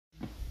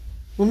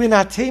Umin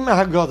atema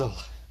hagadol.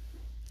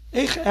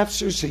 Ich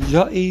after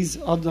sheyaiz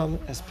adam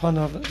es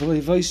panav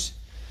v'leivosh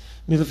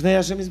milifnei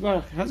Hashem'S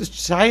barach. How does it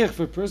shaykh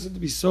for a person to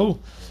be so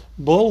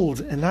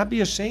bold and not be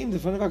ashamed in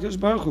front of HaKadosh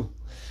Baruch Hu?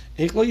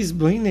 Ich lo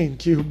yizboinen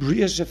ki hu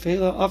bria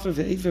shefela afer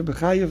ve'efer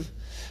b'chayev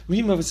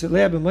rima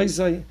v'seleh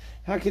b'maisai.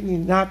 How can you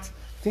not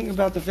think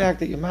about the fact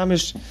that you're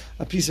mamish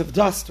a piece of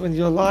dust when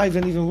you're alive,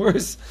 and even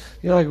worse,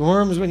 you're like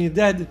worms when you're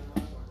dead?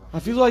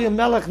 Afilu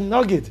melech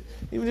nugget.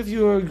 Even if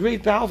you were a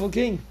great, powerful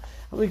king,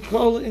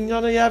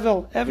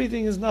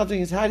 everything is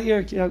nothing. It's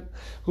hadir.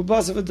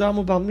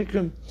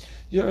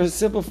 You're a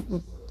simple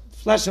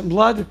flesh and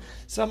blood,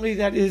 somebody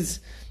that is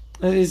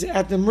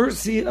at the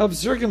mercy of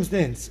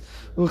circumstance.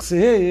 I guess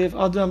I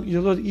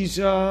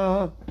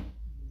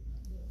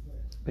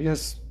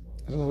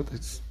don't know what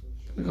that's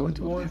going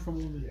to go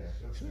into.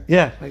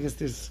 Yeah, I guess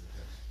there's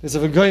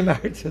a going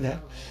married to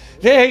that.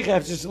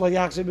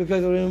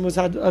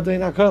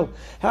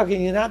 How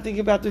can you not think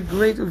about the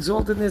great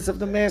exaltedness of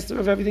the Master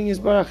of everything is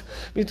Barach,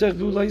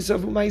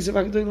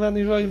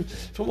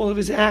 from all of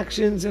his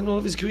actions and all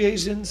of his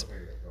creations?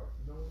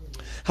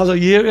 How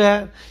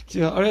the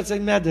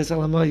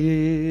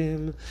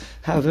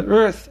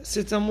earth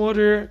sits on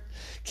water.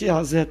 The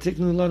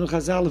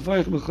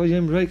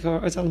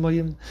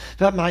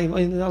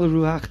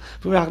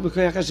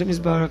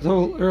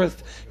whole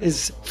earth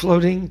is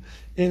floating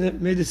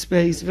in mid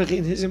space. Under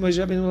HaKadosh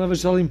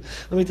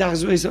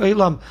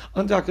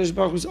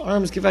Baruch Hu's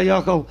arms,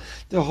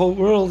 the whole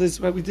world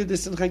is, right, we did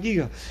this in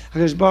Chagiga.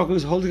 HaKadosh Baruch Hu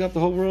is holding up the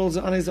whole world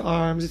on his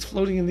arms. It's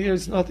floating in the air.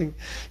 It's nothing.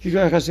 Is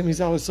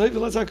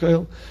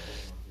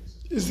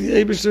the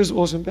Eibishter's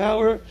awesome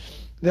power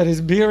that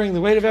is bearing the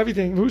weight of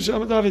everything. Like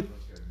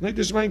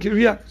the Shemaim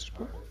Kiriyah.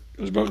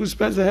 HaKadosh Baruch Hu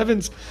spreads the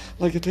heavens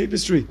like a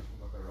tapestry.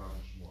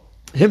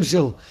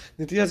 Himshil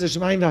Nitiyas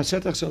Shemaim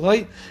VaShetach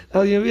Shaloi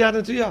El Yeriyah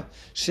Natuyah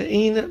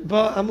She'in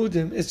Ba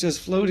Amudim. It's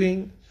just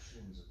floating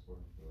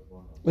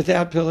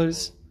without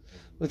pillars,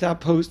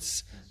 without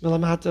posts.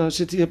 Milamata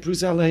Shetiya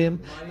Prusa Aleim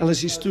El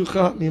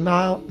Shishtucha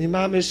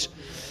Mimamish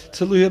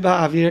Teluya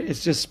Ba'avir.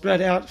 It's just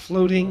spread out,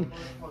 floating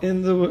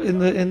in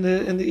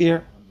the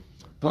air.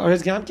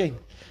 Ba'aretz Gamkein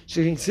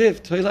She'in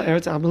Siv Toila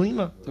Eretz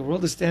Amalima. The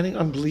world is standing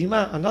on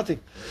Blima, on nothing.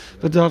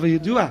 But Dava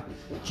Yedua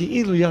Ki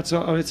Ilu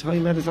Yatza Eretz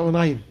Hayim Eretz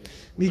Alamayim.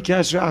 If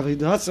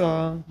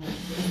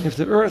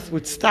the earth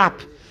would stop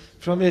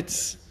from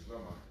its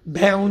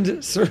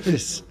bound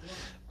service,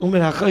 if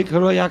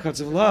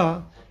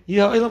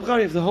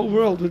the whole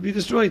world would be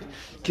destroyed,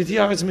 it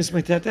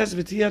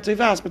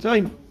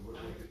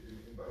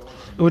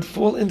would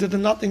fall into the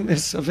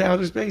nothingness of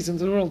outer space,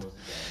 into the world.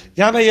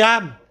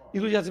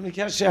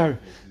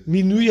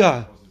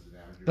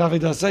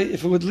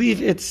 If it would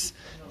leave its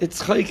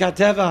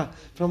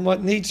from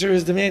what nature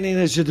is demanding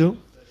it should do,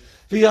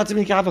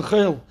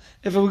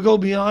 if it would go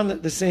beyond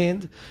the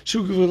sand,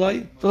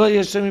 and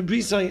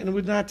it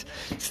would not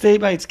stay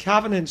by its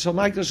covenant,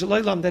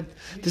 that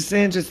the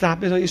sand should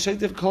stop it,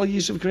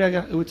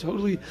 it would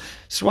totally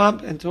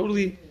swamp and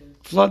totally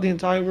flood the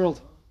entire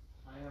world.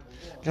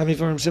 The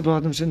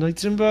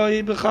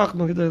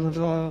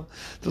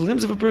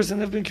limbs of a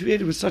person have been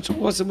created with such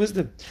awesome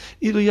wisdom.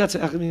 If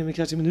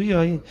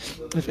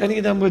any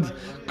of them would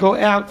go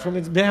out from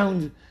its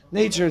bound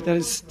nature that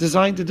is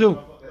designed to do,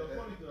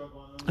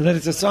 and that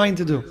it's assigned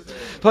to do.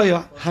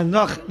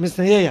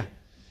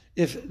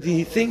 If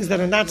the things that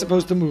are not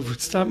supposed to move would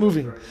stop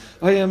moving,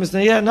 or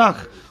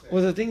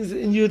the things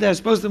in you that are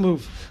supposed to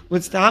move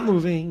would stop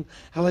moving,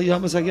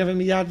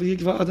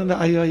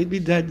 he'd be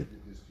dead.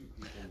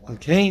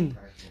 Okay.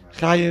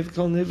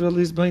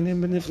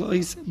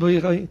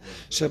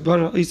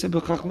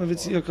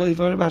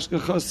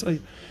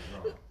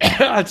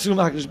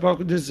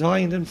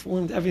 Designed and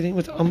formed everything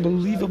with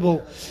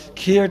unbelievable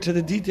care to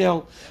the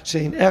detail.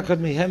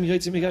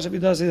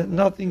 That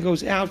nothing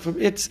goes out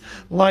from its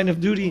line of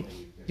duty.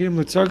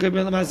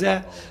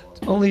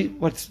 Only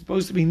what's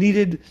supposed to be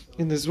needed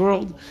in this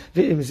world.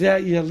 And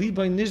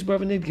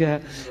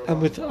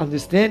with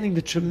understanding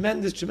the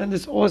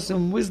tremendous,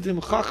 awesome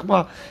wisdom,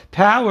 chachma,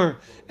 power,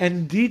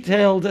 and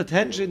detailed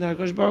attention that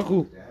HaKadosh Baruch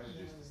Hu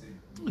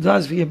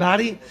does for your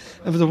body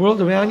and for the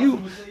world around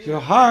you, your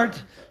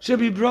heart should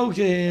be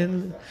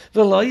broken.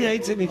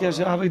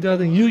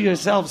 And you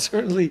yourself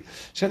certainly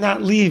should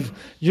not leave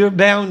your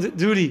bound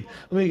duty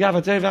from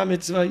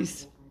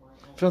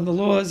the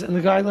laws and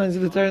the guidelines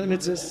of the Torah and the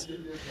mitzvahs.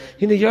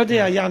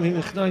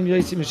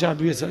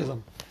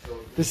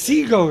 The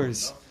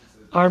seagoers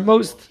are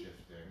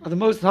the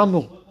most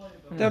humble.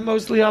 They're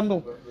mostly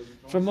humble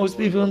from most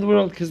people in the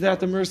world because they're at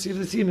the mercy of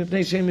the sea.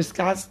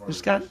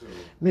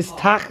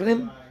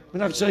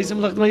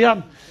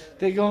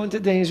 They go into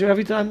danger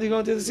every time they go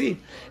into the sea.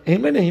 The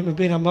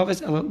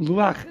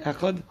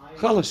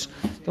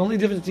only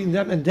difference between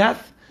them and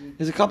death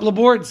is a couple of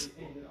boards.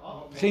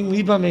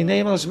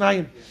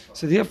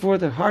 So therefore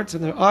their hearts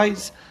and their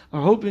eyes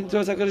are hoping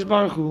towards HaKadosh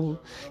Baruch Hu.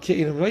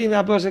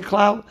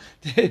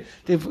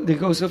 They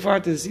go so far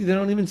to the sea, they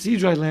don't even see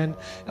dry land.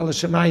 All they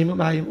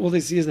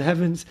see is the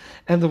heavens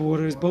and the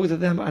waters. Both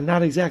of them are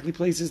not exactly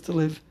places to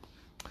live.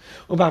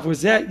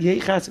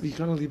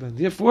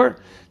 Therefore,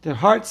 their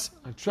hearts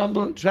are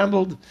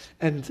trembled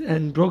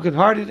and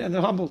broken-hearted, and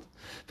they're humbled.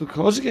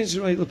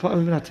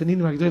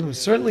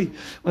 Certainly,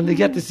 when they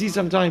get to see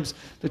sometimes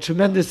the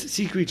tremendous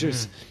sea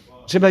creatures,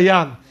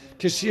 Shebayam,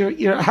 Kashir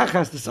Ir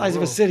Achas, the size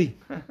of a city.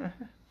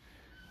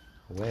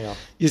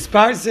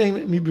 Yispar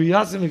saying,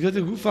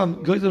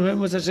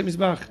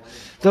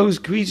 those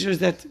creatures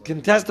that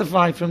can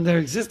testify from their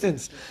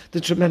existence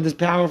the tremendous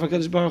power of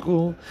HaKadosh Baruch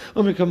Hu.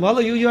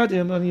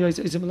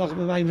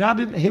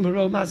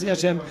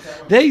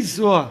 They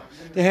saw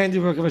the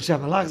handiwork of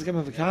Hashem.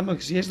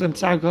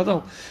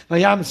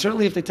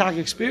 Certainly, if they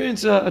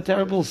experience a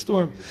terrible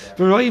storm,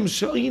 and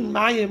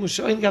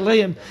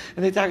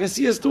they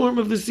see a storm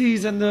of the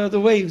seas and the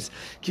waves,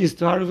 they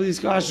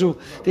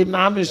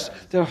mamish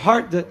their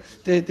heart, they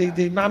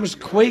mamish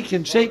quake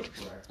and shake.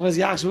 They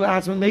know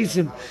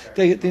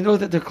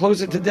that they're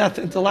closer to death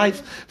than to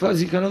life.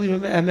 Those that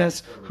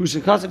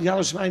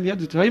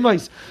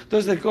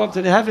go up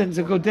to the heavens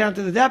and go down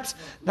to the depths,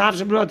 their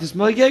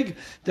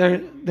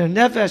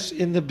nefesh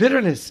in the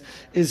bitterness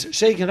is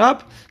shaken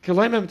up. That's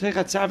what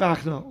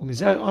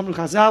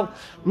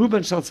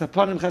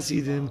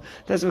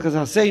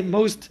Chazal say.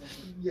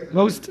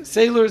 Most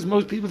sailors,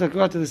 most people that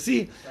go out to the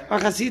sea are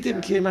chasidim.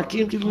 They know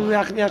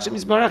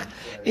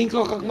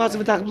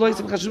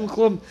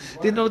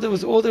that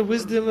with all their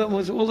wisdom and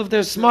with all of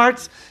their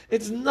smarts,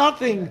 it's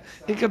nothing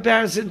in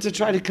comparison to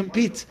try to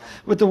compete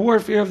with the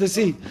warfare of the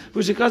sea.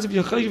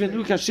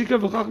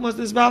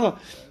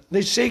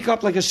 They shake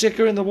up like a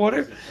shaker in the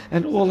water,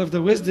 and all of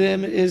the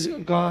wisdom is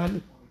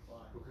gone.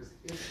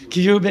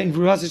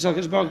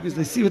 Because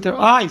they see with their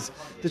eyes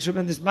the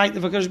tremendous might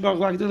of HaKadosh Baruch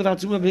Hu,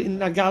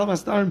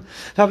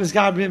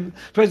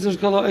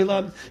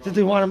 that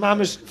they want to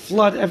mamish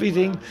flood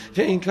everything,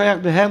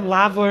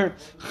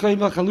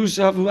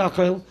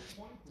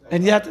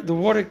 and yet the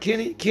water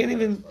can't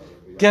even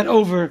get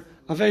over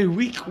a very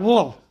weak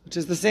wall, which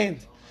is the sand.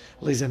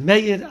 We'll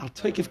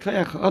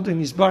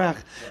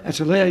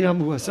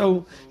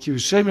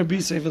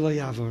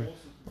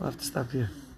have to stop here.